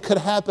twinkling of an eye. It could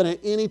happen at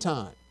any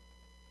time.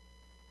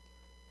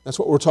 That's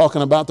what we're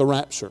talking about, the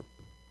rapture.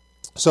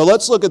 So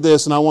let's look at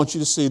this, and I want you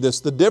to see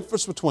this, the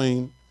difference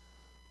between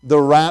the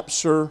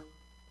rapture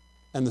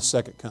and the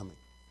second coming.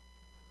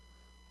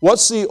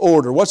 What's the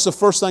order? What's the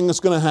first thing that's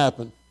going to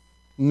happen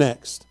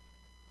next?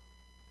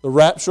 The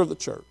rapture of the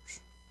church.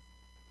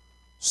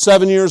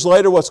 7 years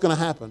later, what's going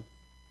to happen?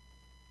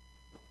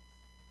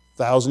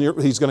 1,000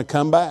 years, he's going to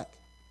come back.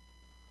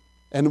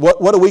 And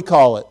what do we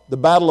call it? The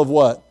battle of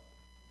what?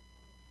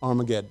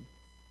 Armageddon.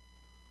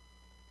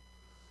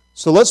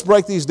 So let's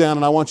break these down,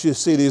 and I want you to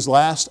see these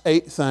last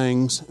 8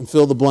 things and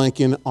fill the blank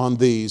in on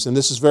these. And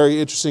this is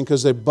very interesting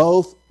because they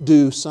both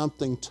do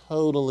something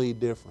totally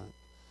different.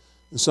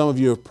 And some of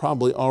you have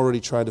probably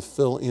already tried to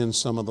fill in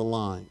some of the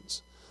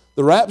lines.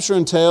 The rapture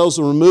entails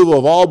the removal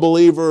of all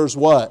believers,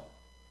 what?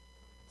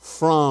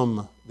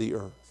 From the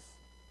earth.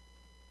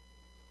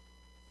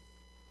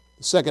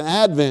 The second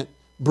advent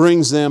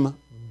brings them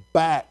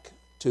back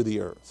to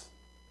the earth.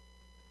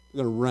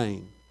 They're going to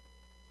reign.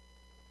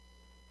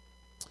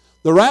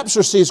 The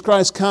rapture sees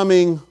Christ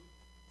coming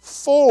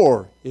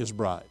for His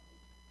bride.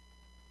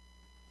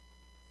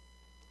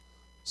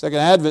 Second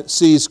advent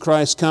sees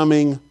Christ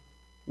coming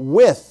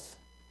with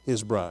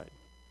His bride.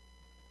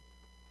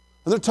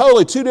 And they're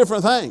totally two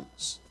different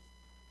things.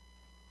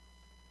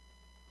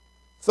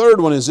 Third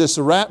one is this: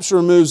 the rapture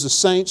removes the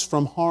saints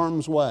from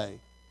harm's way.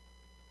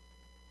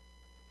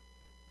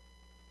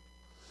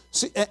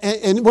 See,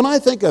 and when I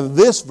think of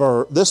this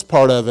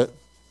part of it,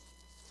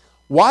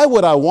 why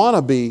would I want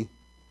to be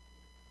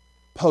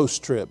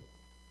post-trib?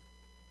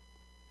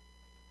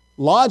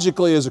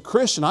 Logically, as a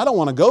Christian, I don't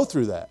want to go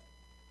through that.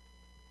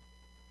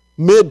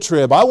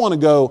 Mid-trib, I want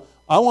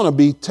to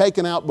be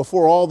taken out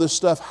before all this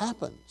stuff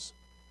happens.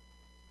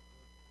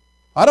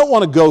 I don't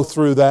want to go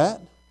through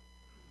that.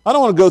 I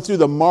don't want to go through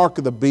the mark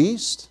of the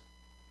beast.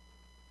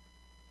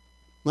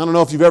 I don't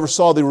know if you've ever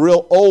saw the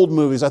real old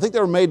movies. I think they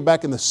were made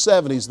back in the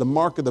 70s, the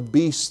Mark of the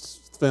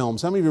Beast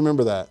films. How many of you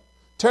remember that?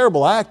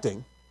 Terrible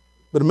acting,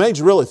 but it made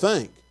you really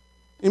think.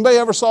 Anybody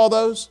ever saw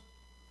those?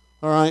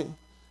 All right.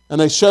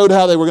 And they showed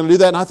how they were going to do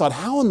that, and I thought,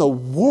 how in the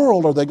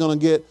world are they going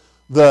to get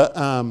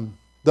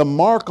the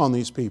mark on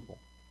these people?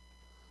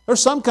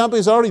 There's some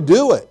companies that already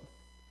do it.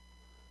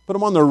 Put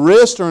them on their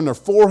wrist or in their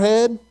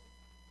forehead.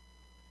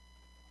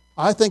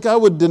 I think I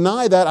would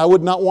deny that. I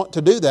would not want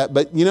to do that.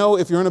 But you know,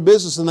 if you're in a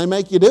business and they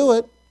make you do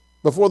it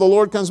before the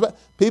Lord comes back,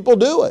 people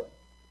do it.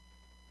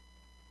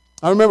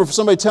 I remember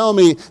somebody telling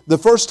me the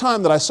first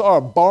time that I saw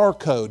a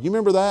barcode. You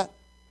remember that?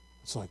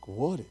 It's like,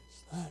 what is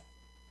that?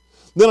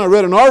 Then I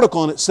read an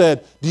article and it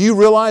said, do you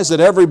realize that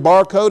every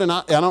barcode, and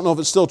I don't know if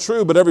it's still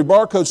true, but every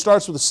barcode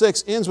starts with a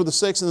 6, ends with a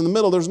 6, and in the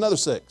middle there's another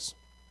 6.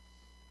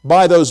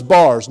 By those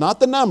bars. Not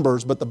the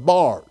numbers, but the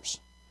bars.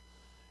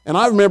 And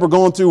I remember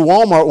going through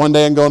Walmart one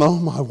day and going, oh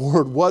my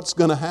word, what's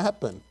going to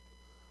happen?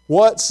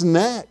 What's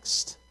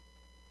next?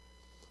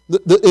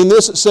 In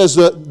this it says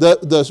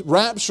the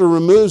rapture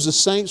removes the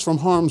saints from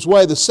harm's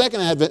way. The second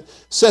advent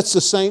sets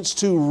the saints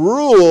to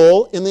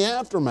rule in the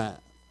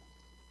aftermath.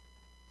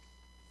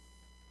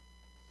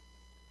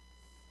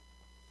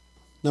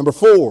 Number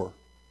 4,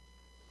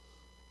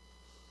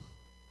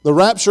 the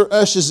rapture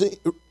ushers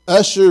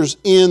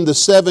in the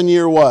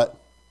 7-year what?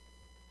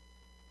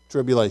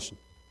 Tribulation.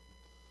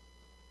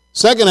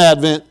 Second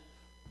advent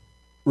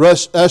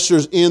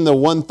ushers in the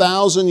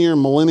 1,000-year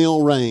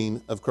millennial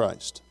reign of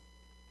Christ.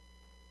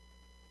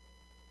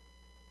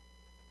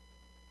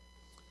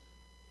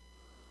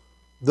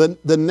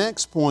 The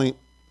next point,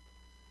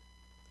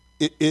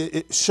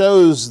 it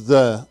shows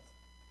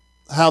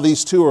how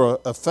these two are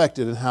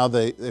affected and how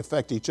they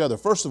affect each other.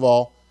 First of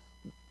all,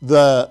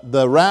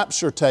 the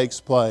rapture takes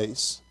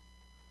place.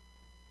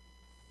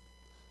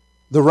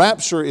 The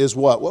rapture is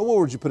what? What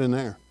word would you put in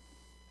there?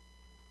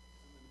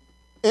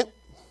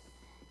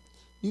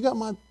 You got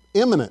my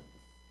imminent.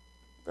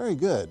 Very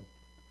good.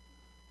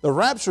 The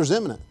rapture is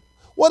imminent.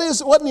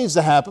 What needs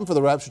to happen for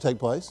the rapture to take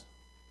place?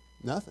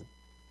 Nothing.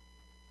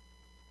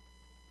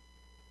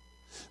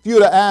 If you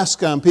were to ask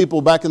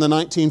people back in the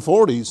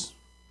 1940s,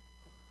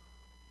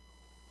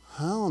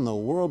 how in the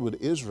world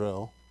would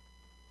Israel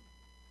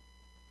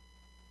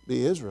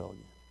be Israel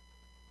again?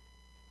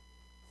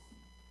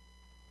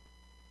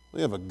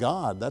 We have a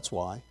God, that's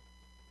why.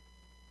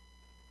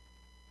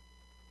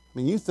 I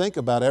mean, you think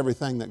about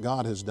everything that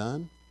God has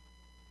done.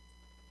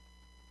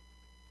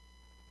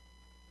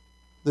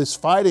 This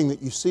fighting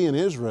that you see in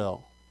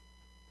Israel,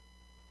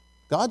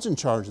 God's in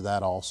charge of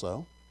that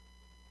also.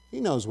 He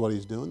knows what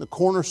He's doing. The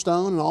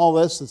cornerstone and all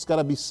this that's got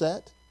to be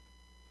set.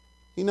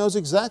 He knows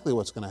exactly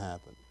what's going to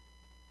happen.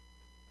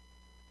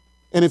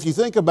 And if you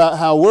think about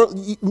how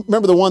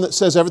remember the one that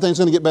says everything's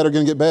going to get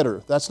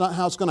better. That's not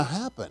how it's going to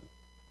happen.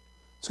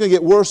 It's going to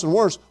get worse and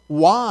worse.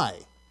 Why?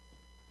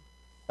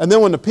 And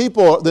then when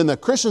the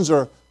Christians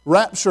are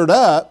raptured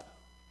up,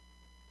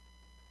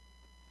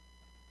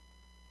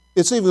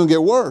 it's even going to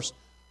get worse.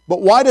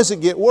 But why does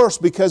it get worse?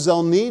 Because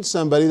they'll need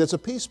somebody that's a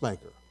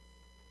peacemaker.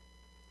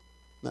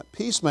 That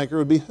peacemaker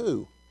would be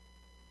who?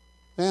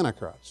 The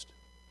Antichrist.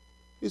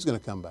 He's going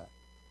to come back.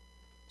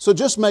 So it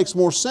just makes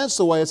more sense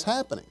the way it's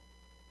happening.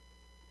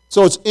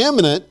 So it's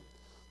imminent.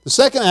 The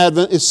second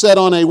advent is set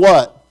on a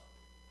what?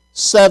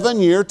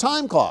 7-year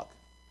time clock.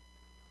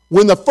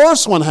 When the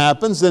first one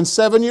happens, then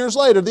 7 years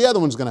later, the other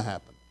one's going to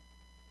happen.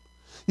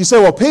 You say,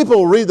 well, people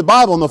will read the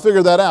Bible and they'll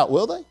figure that out.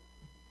 Will they?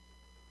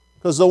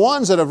 Because the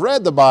ones that have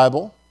read the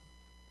Bible,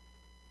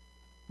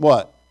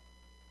 what?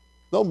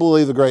 They'll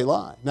believe the great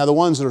lie. Now, the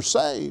ones that are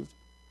saved,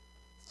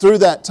 through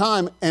that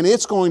time, and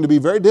it's going to be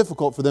very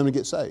difficult for them to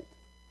get saved.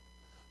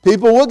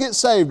 People will get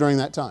saved during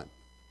that time.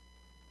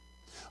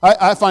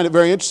 I find it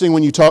very interesting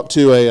when you talk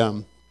to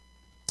I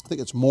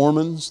think it's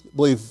Mormons, I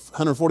believe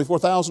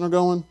 144,000 are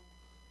going.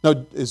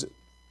 No, is it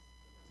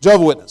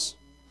Jehovah's Witness?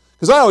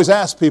 Because I always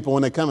ask people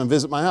when they come and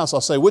visit my house,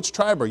 I'll say, which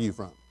tribe are you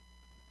from?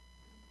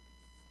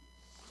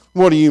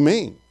 What do you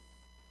mean?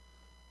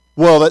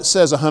 Well, that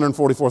says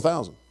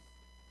 144,000.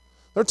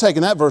 They're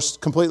taking that verse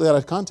completely out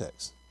of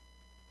context.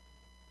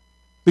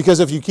 Because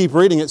if you keep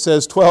reading, it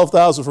says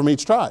 12,000 from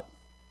each tribe.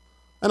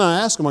 And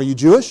I ask them, are you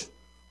Jewish?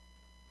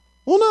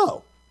 Well,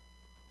 no.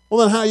 Well,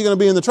 then how are you going to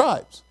be in the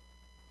tribes?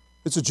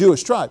 It's a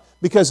Jewish tribe.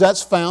 Because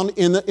that's found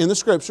in the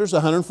Scriptures.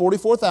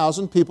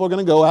 144,000 people are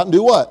going to go out and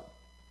do what?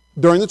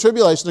 During the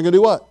tribulation, they're going to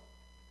do what?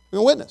 They're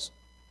going to witness.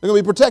 They're going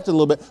to be protected a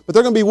little bit. But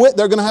they're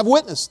going to have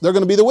witness. They're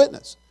going to be the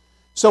witness.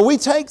 So we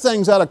take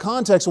things out of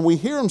context and we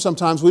hear them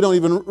sometimes. We don't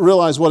even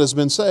realize what has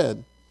been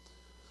said.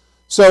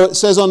 So it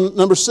says on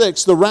number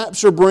 6, the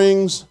rapture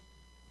brings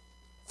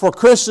For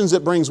Christians,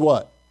 it brings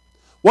what?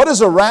 What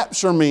does a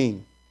rapture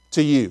mean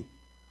to you?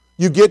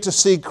 You get to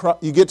see God.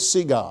 You get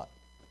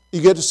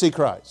to see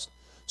Christ.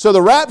 So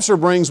the rapture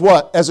brings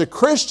what? As a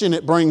Christian,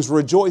 it brings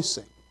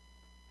rejoicing.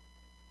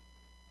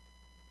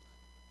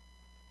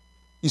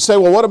 You say,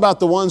 well, what about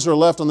the ones that are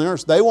left on the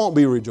earth? They won't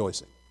be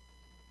rejoicing.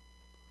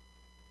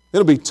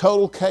 It'll be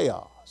total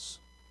chaos.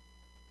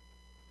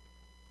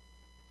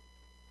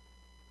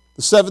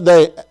 The seventh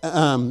day,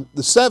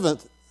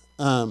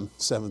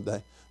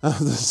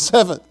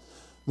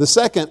 the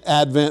second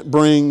Advent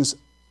brings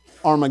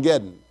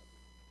Armageddon.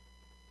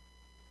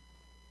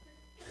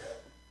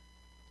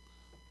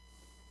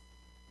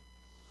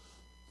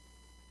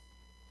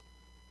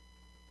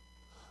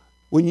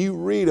 When you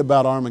read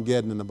about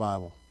Armageddon in the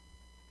Bible,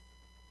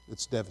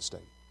 it's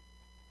devastating.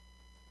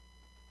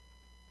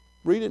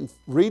 Read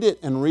it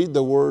and read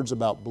the words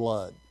about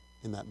blood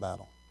in that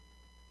battle.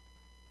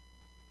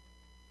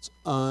 It's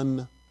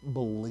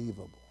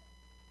unbelievable.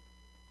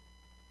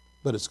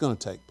 But it's going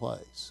to take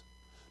place.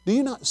 Do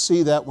you not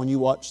see that when you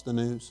watch the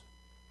news?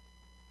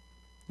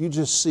 You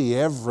just see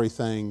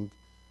everything.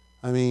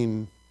 I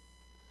mean,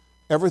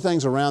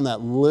 everything's around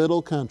that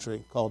little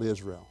country called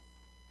Israel.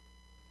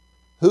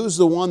 Who's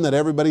the one that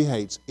everybody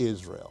hates?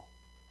 Israel.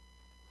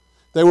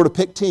 If they were to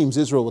pick teams,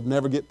 Israel would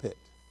never get picked.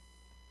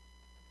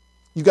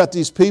 You've got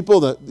these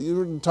people that, you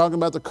were talking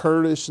about the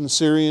Kurdish and the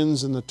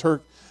Syrians and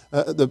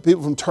the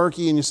people from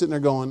Turkey, and you're sitting there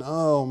going,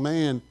 oh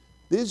man,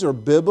 these are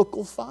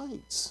biblical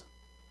fights.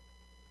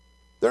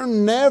 They're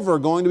never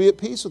going to be at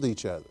peace with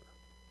each other.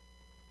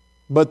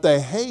 But they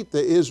hate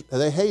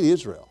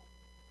Israel.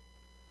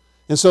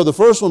 And so the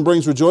first one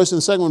brings rejoicing,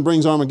 the second one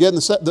brings Armageddon.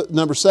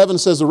 Number 7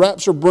 says the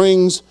rapture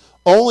brings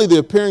only the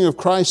appearing of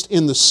Christ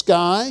in the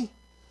sky.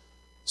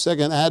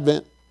 Second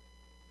Advent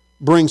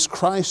brings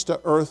Christ to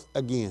earth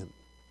again.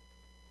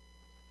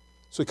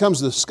 So he comes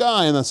to the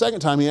sky, and the second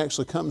time he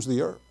actually comes to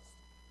the earth.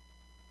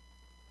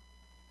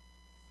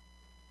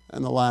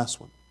 And the last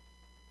one.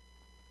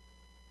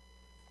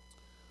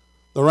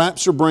 The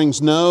rapture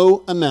brings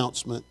no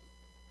announcement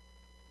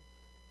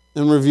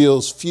and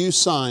reveals few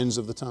signs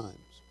of the times.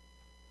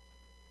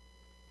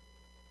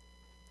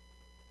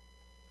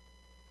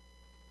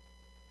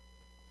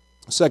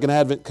 The second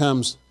Advent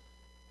comes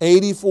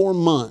 84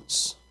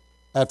 months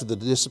after the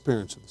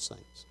disappearance of the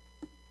saints.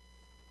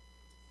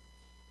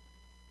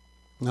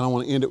 And I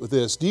want to end it with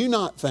this. Do you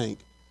not think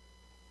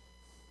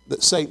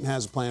that Satan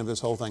has a plan for this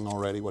whole thing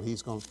already, what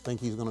he's going to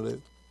think he's going to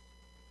do?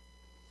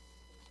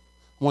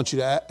 I want you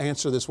to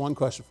answer this one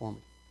question for me.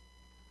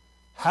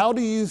 How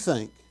do you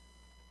think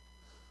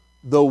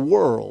the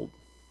world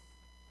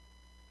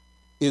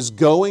is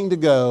going to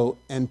go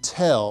and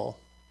tell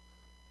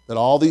that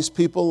all these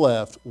people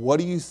left? What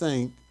do you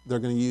think they're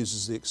going to use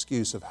as the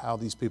excuse of how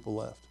these people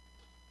left?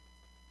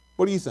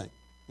 What do you think?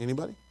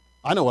 Anybody?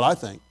 I know what I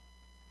think.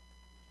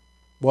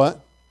 What?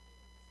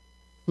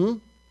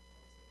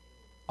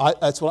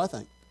 That's what I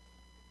think.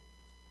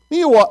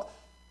 You know what?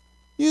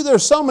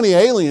 There's so many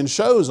alien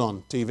shows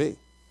on TV.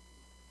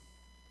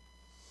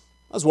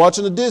 I was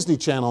watching the Disney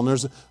Channel, and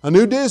there's a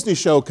new Disney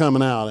show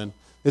coming out, and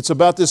it's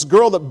about this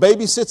girl that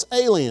babysits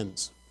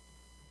aliens.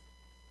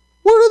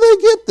 Where do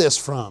they get this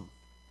from?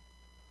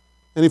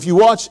 And if you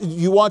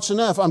watch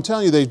enough, I'm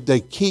telling you, they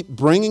keep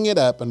bringing it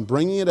up and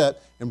bringing it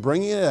up and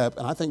bringing it up,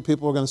 and I think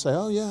people are going to say,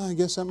 oh yeah, I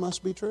guess that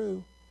must be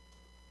true.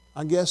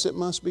 I guess it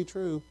must be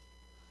true.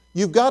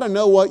 You've got to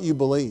know what you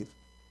believe.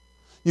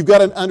 You've got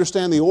to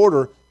understand the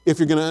order if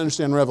you're going to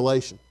understand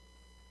Revelation.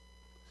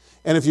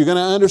 And if you're going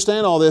to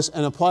understand all this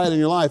and apply it in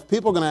your life,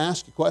 people are going to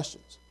ask you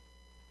questions.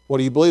 What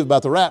do you believe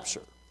about the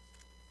rapture?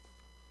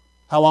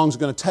 How long is it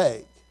going to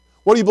take?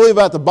 What do you believe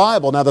about the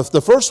Bible? Now,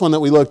 the first one that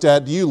we looked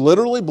at, do you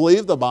literally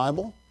believe the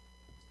Bible?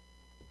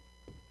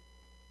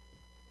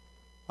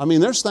 I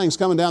mean, there's things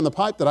coming down the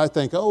pipe that I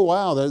think, oh,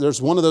 wow,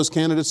 there's one of those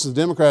candidates, the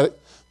Democratic,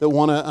 that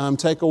want to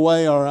take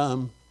away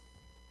our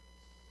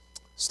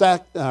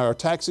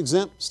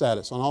tax-exempt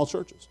status on all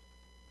churches.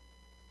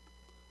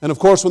 And of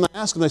course, when they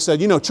asked them, they said,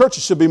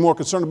 churches should be more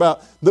concerned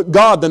about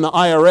God than the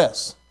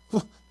IRS.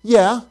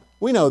 Yeah,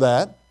 we know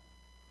that.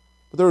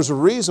 But there was a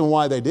reason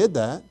why they did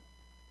that.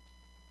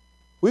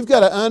 We've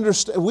got to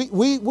understand,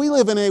 we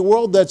live in a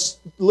world that's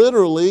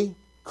literally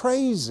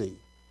crazy.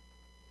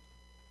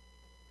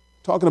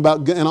 Talking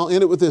about, and I'll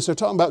end it with this, they're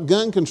talking about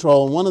gun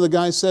control, and one of the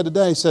guys said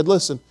today, he said,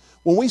 listen,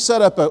 when we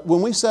set up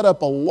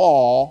a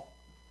law,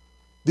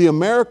 the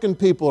American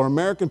people are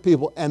American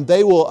people, and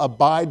they will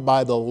abide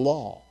by the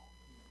law.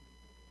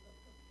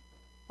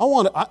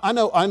 I'm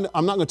not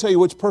going to tell you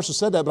which person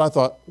said that, but I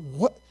thought,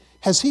 what?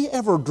 Has he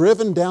ever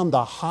driven down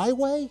the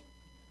highway?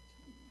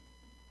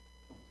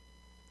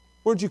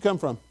 Where'd you come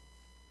from?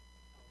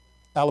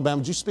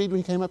 Alabama. Did you speed when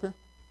you came up here?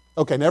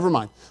 Okay, never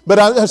mind. But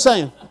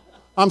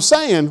I'm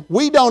saying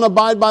we don't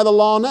abide by the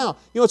law now.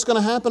 You know what's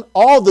going to happen?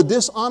 All the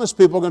dishonest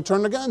people are going to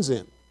turn their guns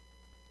in.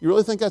 You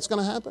really think that's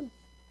going to happen?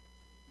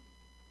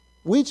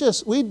 We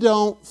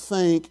don't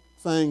think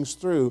things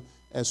through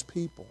as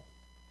people.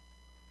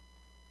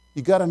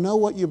 You got to know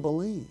what you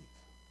believe. You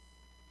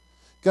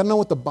got to know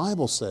what the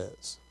Bible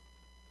says.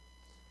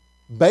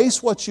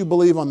 Base what you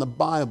believe on the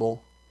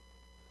Bible.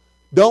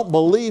 Don't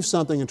believe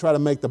something and try to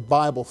make the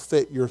Bible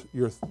fit your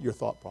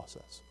thought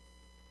process.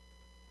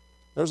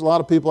 There's a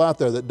lot of people out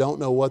there that don't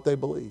know what they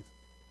believe.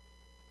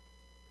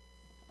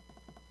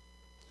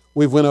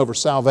 We've went over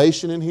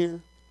salvation in here.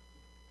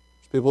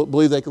 There's people that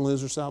believe they can lose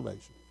their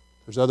salvation.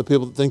 There's other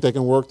people that think they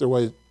can work their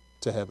way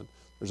to heaven.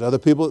 There's other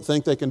people that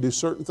think they can do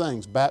certain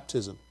things,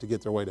 baptism, to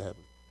get their way to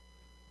heaven.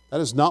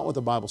 That is not what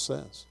the Bible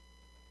says.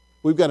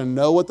 We've got to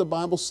know what the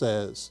Bible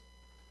says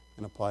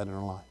and apply it in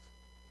our life.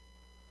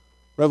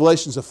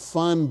 Revelation's a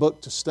fun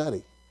book to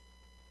study.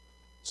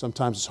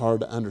 Sometimes it's hard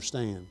to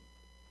understand.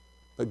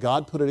 But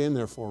God put it in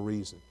there for a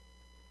reason.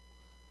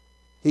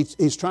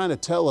 He's trying to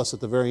tell us at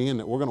the very end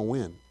that we're going to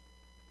win.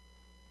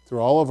 Through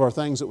all of our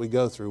things that we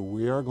go through,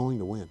 we are going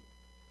to win.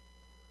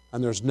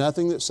 And there's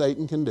nothing that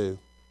Satan can do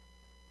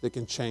that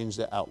can change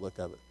the outlook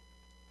of it.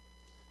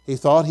 He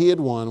thought he had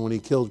won when he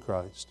killed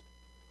Christ,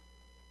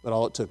 but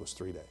all it took was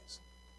 3 days.